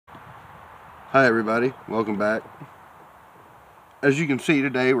Hi everybody, welcome back. As you can see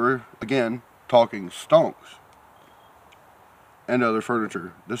today we're again talking STONKS and other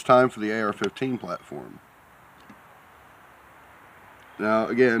furniture, this time for the AR-15 platform. Now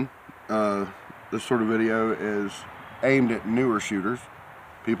again, this sort of video is aimed at newer shooters,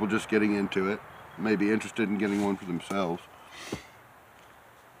 people just getting into it, may be interested in getting one for themselves.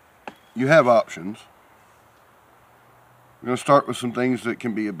 You have options. We're going to start with some things that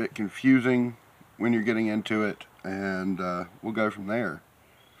can be a bit confusing when you're getting into it, and we'll go from there.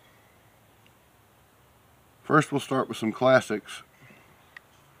 First, we'll start with some classics.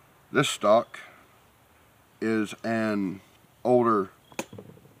 This stock is an older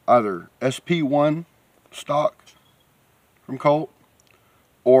either SP1 stock from Colt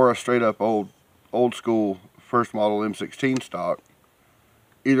or a straight up old school first model M16 stock.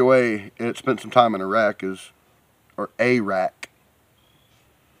 Either way, it spent some time in Iraq, or Iraq,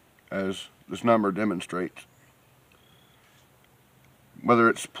 as this number demonstrates. Whether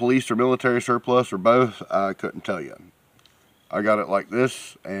it's police or military surplus or both, I couldn't tell you. I got it like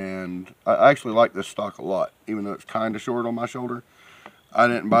this, and I actually like this stock a lot, even though it's kind of short on my shoulder. I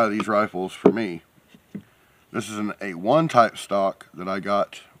didn't buy these rifles for me. This is an A1 type stock that I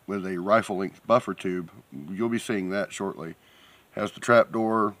got with a rifle length buffer tube. You'll be seeing that shortly. Has the trap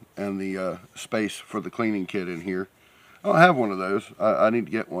door and the space for the cleaning kit in here. I don't have one of those. I need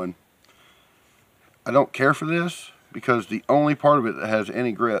to get one. I don't care for this because the only part of it that has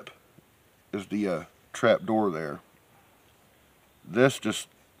any grip is the trap door there. This just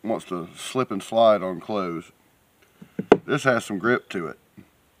wants to slip and slide on close. This has some grip to it.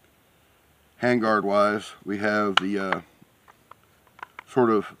 Handguard wise, we have the sort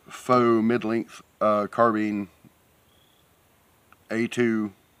of faux mid-length carbine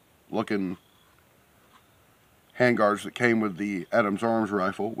A2 looking handguards that came with the Adams Arms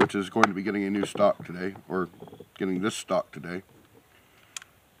rifle, which is going to be getting a new stock today, or getting this stock today.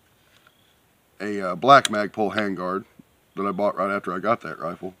 A black Magpul handguard that I bought right after I got that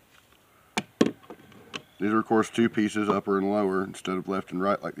rifle. These are of course two pieces, upper and lower, instead of left and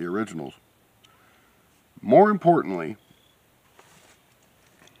right like the originals. More importantly,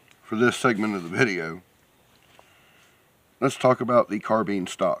 for this segment of the video, let's talk about the carbine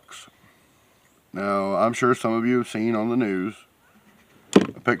stocks. Now, I'm sure some of you have seen on the news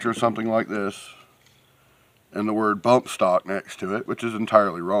a picture of something like this and the word bump stock next to it, which is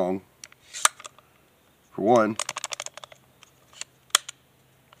entirely wrong. For one,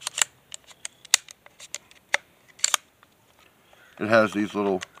 it has these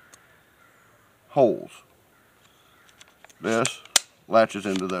little holes. This latches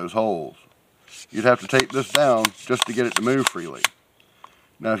into those holes. You'd have to tape this down just to get it to move freely.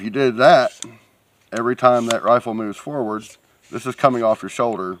 Now, if you did that, every time that rifle moves forward, this is coming off your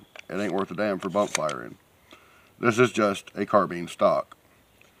shoulder. It ain't worth a damn for bump firing. This is just a carbine stock.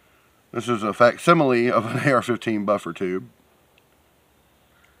 This is a facsimile of an AR-15 buffer tube.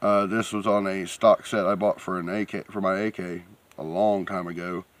 This was on a stock set I bought for my AK a long time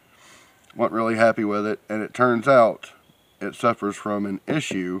ago. Wasn't really happy with it, and it turns out it suffers from an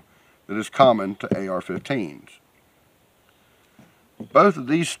issue that is common to AR-15s. Both of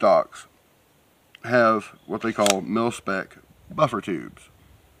these stocks have what they call mil-spec buffer tubes.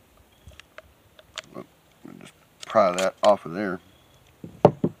 Let me just pry that off of there.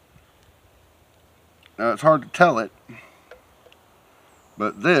 Now, it's hard to tell it,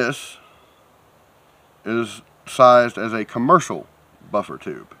 but this is sized as a commercial buffer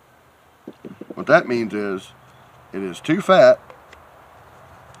tube. What that means is it is too fat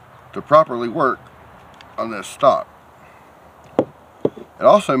to properly work on this stock. It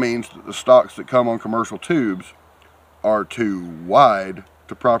also means that the stocks that come on commercial tubes are too wide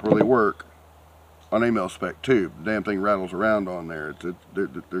to properly work on a mil-spec tube. The damn thing rattles around on there.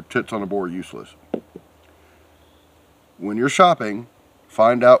 They're tits on a board useless. When you're shopping,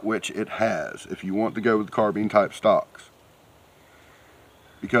 find out which it has if you want to go with carbine type stocks.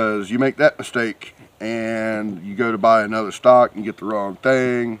 Because you make that mistake and you go to buy another stock and you get the wrong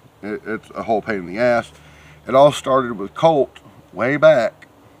thing, it's a whole pain in the ass. It all started with Colt way back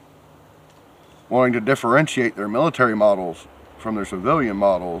wanting to differentiate their military models from their civilian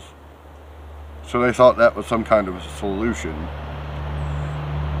models, so they thought that was some kind of a solution.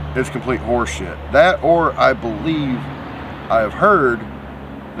 It's complete horseshit. That, or I believe I have heard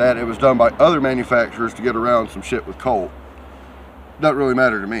that it was done by other manufacturers to get around some shit with Colt. Doesn't really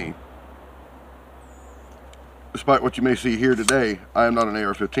matter to me. Despite what you may see here today, I am not an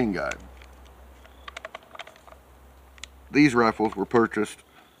AR-15 guy. These rifles were purchased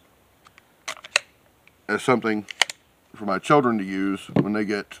as something for my children to use when they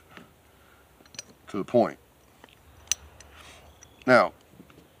get to the point. Now,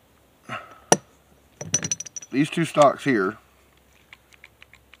 these two stocks here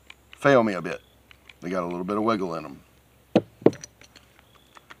fail me a bit. They got a little bit of wiggle in them.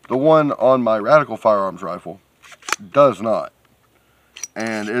 The one on my Radical firearms rifle does not,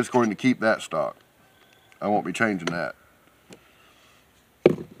 and it's going to keep that stock. I won't be changing that.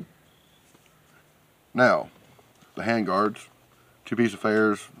 Now, the handguards, two-piece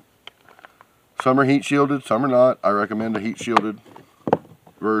affairs. Some are heat shielded, some are not. I recommend a heat shielded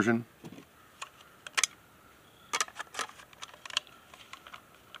version.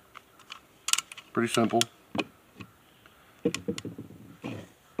 Pretty simple. And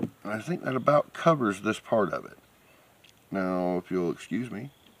I think that about covers this part of it. Now, if you'll excuse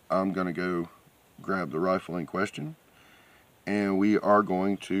me, I'm going to go grab the rifle in question, and we are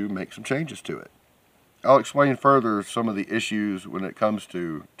going to make some changes to it. I'll explain further some of the issues when it comes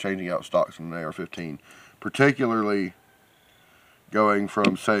to changing out stocks in an AR-15, particularly going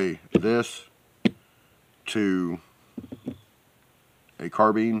from, say, this to a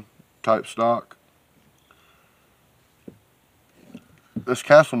carbine type stock. This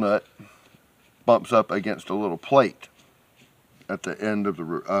castle nut bumps up against a little plate at the end of the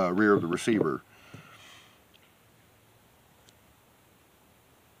rear of the receiver.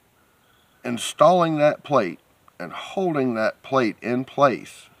 Installing that plate and holding that plate in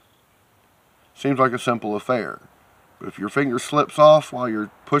place seems like a simple affair. But if your finger slips off while you're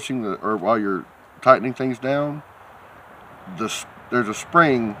pushing while you're tightening things down, there's a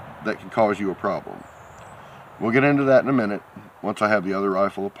spring that can cause you a problem. We'll get into that in a minute once I have the other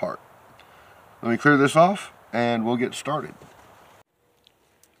rifle apart. Let me clear this off and we'll get started.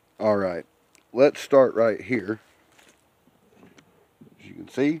 Alright, let's start right here. As you can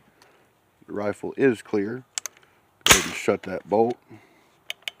see, the rifle is clear. Go ahead and shut that bolt.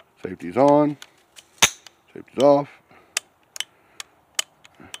 Safety's on. Safety's off.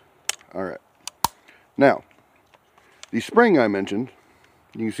 Alright. Now, the spring I mentioned,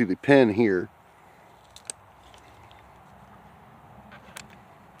 you can see the pin here.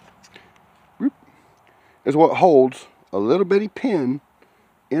 Is what holds a little bitty pin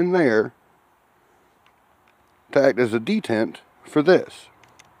in there to act as a detent for this.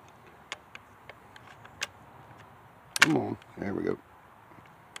 Come on, there we go.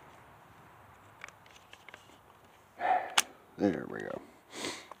 There we go.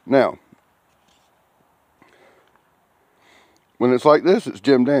 Now, when it's like this, it's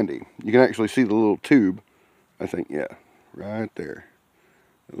Jim Dandy. You can actually see the little tube, I think, yeah, right there.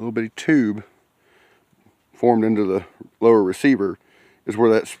 A little bitty tube formed into the lower receiver is where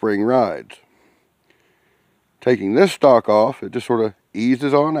that spring rides. Taking this stock off, it just sort of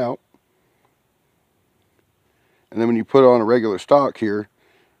eases on out. And then when you put on a regular stock here,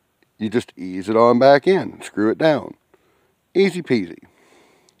 you just ease it on back in, screw it down. Easy peasy.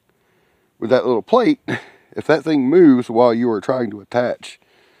 With that little plate, if that thing moves while you are trying to attach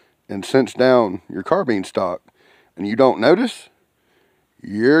and cinch down your carbine stock and you don't notice,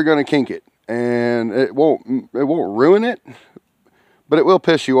 you're going to kink it. And it won't ruin it, but it will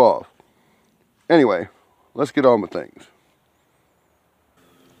piss you off. Anyway, let's get on with things.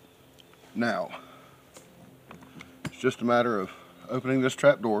 Now, it's just a matter of opening this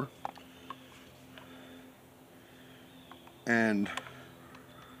trap door and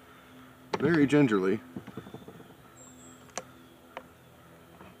very gingerly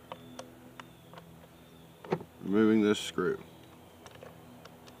removing this screw.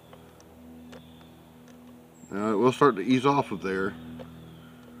 Now it will start to ease off of there,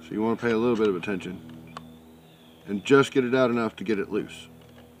 so you want to pay a little bit of attention and just get it out enough to get it loose.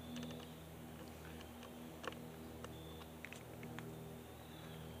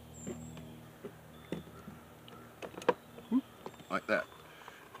 Like that.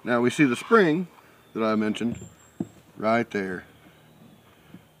 Now we see the spring that I mentioned right there.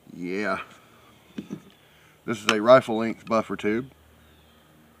 Yeah. This is a rifle length buffer tube.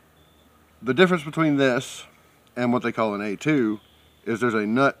 The difference between this and what they call an A2 is there's a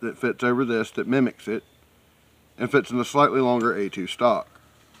nut that fits over this that mimics it and fits in the slightly longer A2 stock.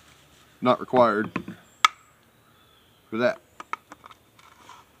 Not required for that.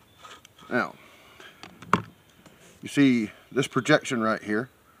 Now, you see this projection right here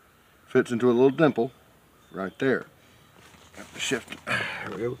fits into a little dimple right there. Have to shift it.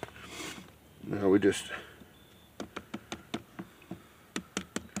 There we go. Now we just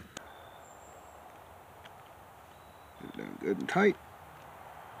down good and tight.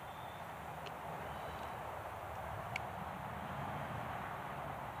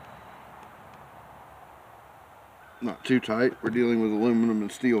 Not too tight. We're dealing with aluminum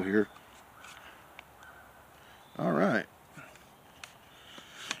and steel here. Alright.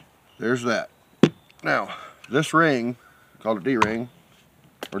 There's that. Now, this ring, called a D-ring,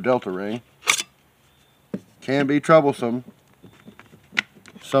 or delta ring, can be troublesome.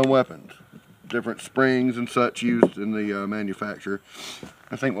 Some weapons. Different springs and such used in the manufacture.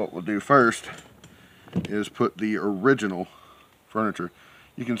 I think what we'll do first is put the original furniture.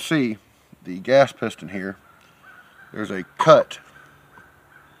 You can see the gas piston here. There's a cut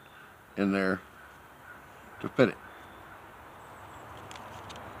in there to fit it.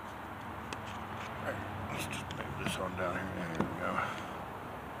 Right, let's just move this on down here. There we go.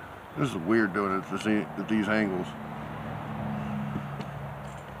 This is weird doing it at these angles.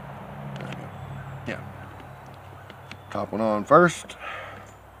 There we go. Yeah. Top one on first.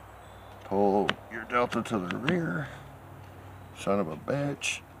 Pull your delta to the rear. Son of a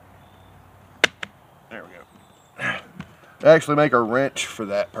bitch. There we go. They actually make a wrench for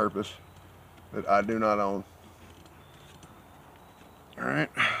that purpose that I do not own. Alright,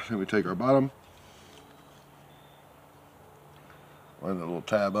 then we take our bottom, line the little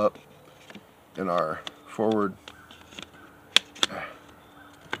tab up in our forward.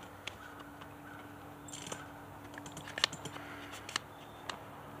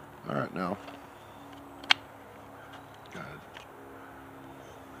 Alright, now, got it.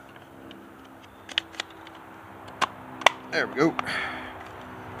 There we go.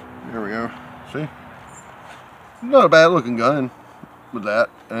 There we go. See? Not a bad looking gun with that,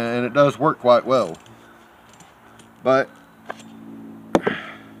 and it does work quite well. But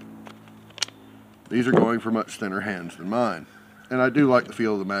these are going for much thinner hands than mine. And I do like the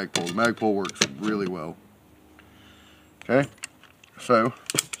feel of the mag pull. The mag pull works really well. Okay? So,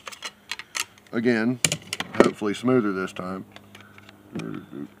 again, hopefully smoother this time. Get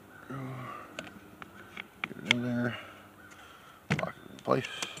it in there. Lock it in place.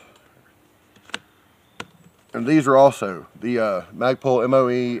 And these are also the Magpul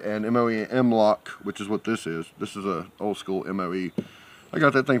MOE and MOE M-Lock, which is what this is. This is a old school MOE. I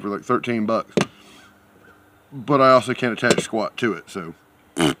got that thing for like 13 bucks. But I also can't attach squat to it, so.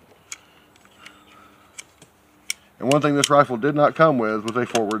 And one thing this rifle did not come with was a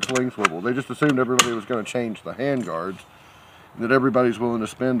forward sling swivel. They just assumed everybody was going to change the hand guards, and that everybody's willing to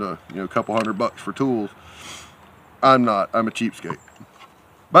spend a couple $100 for tools. I'm not. I'm a cheapskate.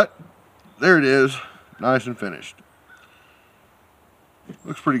 But there it is. Nice and finished.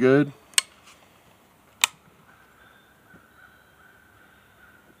 Looks pretty good.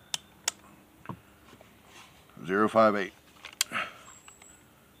 .058.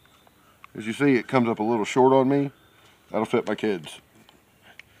 As you see, it comes up a little short on me. That'll fit my kids.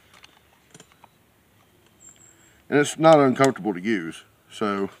 And it's not uncomfortable to use,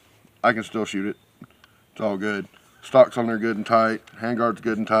 so I can still shoot it. It's all good. Stock's on there good and tight. Handguard's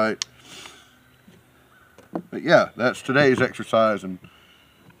good and tight. But yeah, that's today's exercise and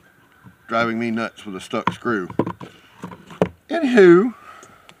driving me nuts with a stuck screw. Anywho,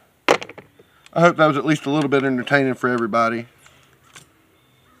 I hope that was at least a little bit entertaining for everybody.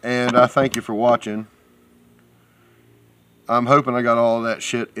 And I thank you for watching. I'm hoping I got all of that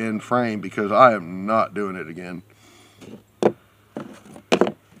shit in frame because I am not doing it again.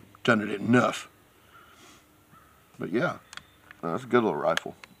 Done it enough. But yeah, that's a good little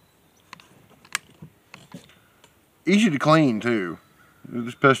rifle. Easy to clean too.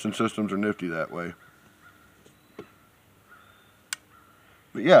 These piston systems are nifty that way.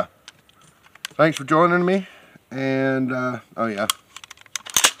 But yeah, thanks for joining me. And oh yeah,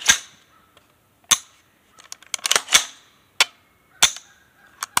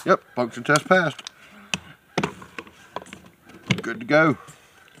 yep, function test passed. Good to go.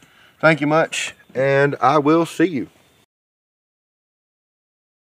 Thank you much, and I will see you.